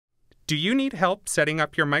Do you need help setting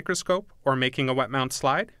up your microscope or making a wet mount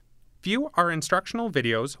slide? View our instructional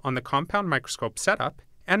videos on the compound microscope setup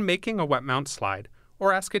and making a wet mount slide,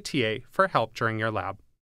 or ask a TA for help during your lab.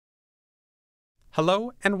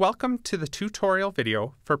 Hello and welcome to the tutorial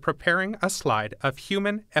video for preparing a slide of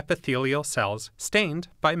human epithelial cells stained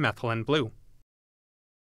by methylene blue.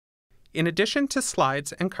 In addition to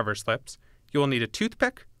slides and cover slips, you will need a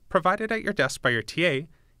toothpick provided at your desk by your TA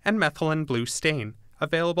and methylene blue stain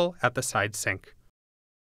available at the side sink.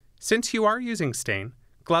 Since you are using stain,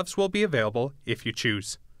 gloves will be available if you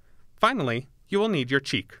choose. Finally, you will need your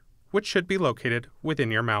cheek, which should be located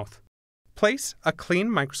within your mouth. Place a clean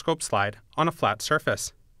microscope slide on a flat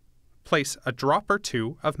surface. Place a drop or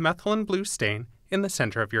two of methylene blue stain in the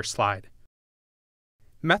center of your slide.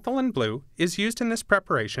 Methylene blue is used in this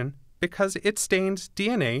preparation because it stains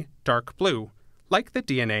DNA dark blue, like the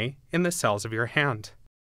DNA in the cells of your hand.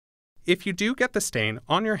 If you do get the stain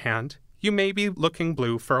on your hand, you may be looking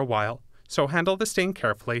blue for a while, so handle the stain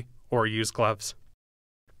carefully or use gloves.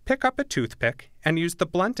 Pick up a toothpick and use the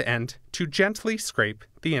blunt end to gently scrape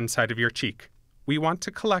the inside of your cheek. We want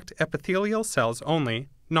to collect epithelial cells only,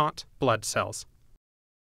 not blood cells.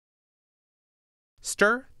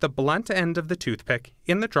 Stir the blunt end of the toothpick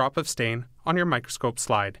in the drop of stain on your microscope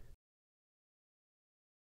slide.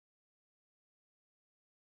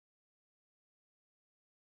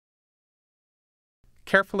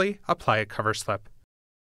 Carefully apply a cover slip.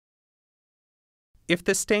 If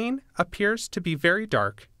the stain appears to be very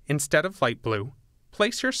dark instead of light blue,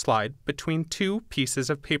 place your slide between two pieces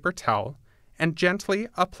of paper towel and gently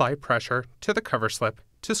apply pressure to the cover slip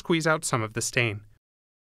to squeeze out some of the stain.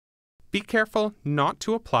 Be careful not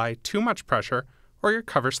to apply too much pressure or your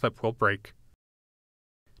cover slip will break.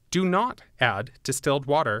 Do not add distilled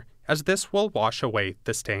water as this will wash away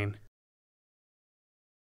the stain.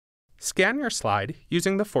 Scan your slide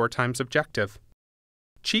using the 4x objective.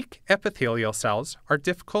 Cheek epithelial cells are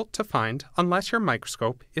difficult to find unless your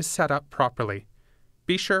microscope is set up properly.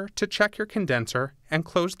 Be sure to check your condenser and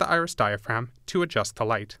close the iris diaphragm to adjust the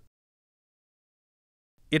light.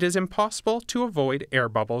 It is impossible to avoid air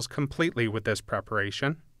bubbles completely with this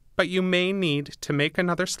preparation, but you may need to make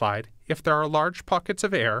another slide if there are large pockets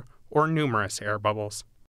of air or numerous air bubbles.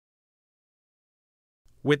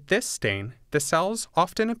 With this stain, the cells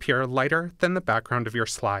often appear lighter than the background of your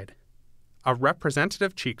slide. A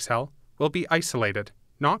representative cheek cell will be isolated,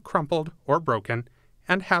 not crumpled or broken,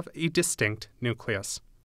 and have a distinct nucleus.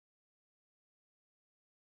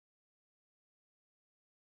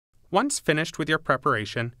 Once finished with your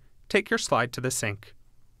preparation, take your slide to the sink.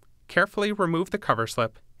 Carefully remove the cover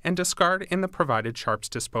slip and discard in the provided sharps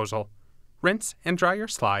disposal. Rinse and dry your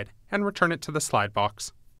slide and return it to the slide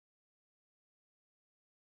box.